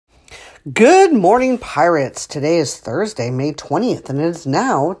Good morning, pirates. Today is Thursday, May 20th, and it is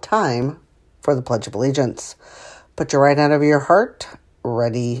now time for the Pledge of Allegiance. Put your right hand over your heart.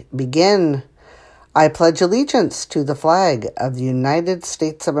 Ready, begin. I pledge allegiance to the flag of the United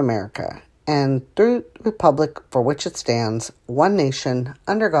States of America and through the republic for which it stands, one nation,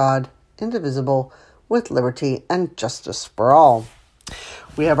 under God, indivisible, with liberty and justice for all.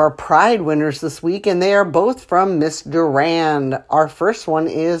 We have our Pride winners this week, and they are both from Miss Durand. Our first one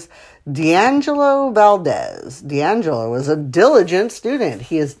is D'Angelo Valdez. D'Angelo is a diligent student.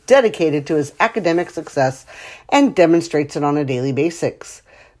 He is dedicated to his academic success and demonstrates it on a daily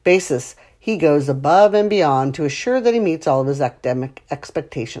basis. He goes above and beyond to assure that he meets all of his academic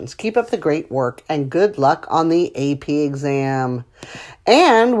expectations. Keep up the great work and good luck on the AP exam.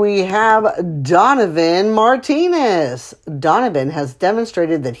 And we have Donovan Martinez. Donovan has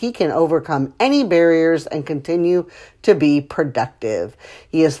demonstrated that he can overcome any barriers and continue to be productive.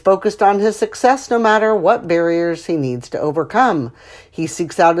 He is focused on his success no matter what barriers he needs to overcome. He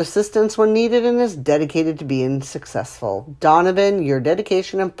seeks out assistance when needed and is dedicated to being successful. Donovan, your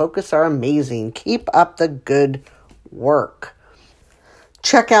dedication and focus are amazing. Keep up the good work.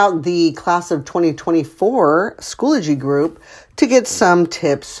 Check out the Class of 2024 Schoology group to get some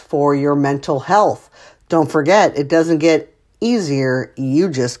tips for your mental health. Don't forget, it doesn't get easier, you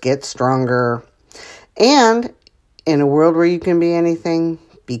just get stronger. And in a world where you can be anything,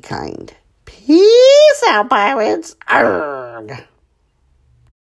 be kind. Peace out, pirates. Arrgh.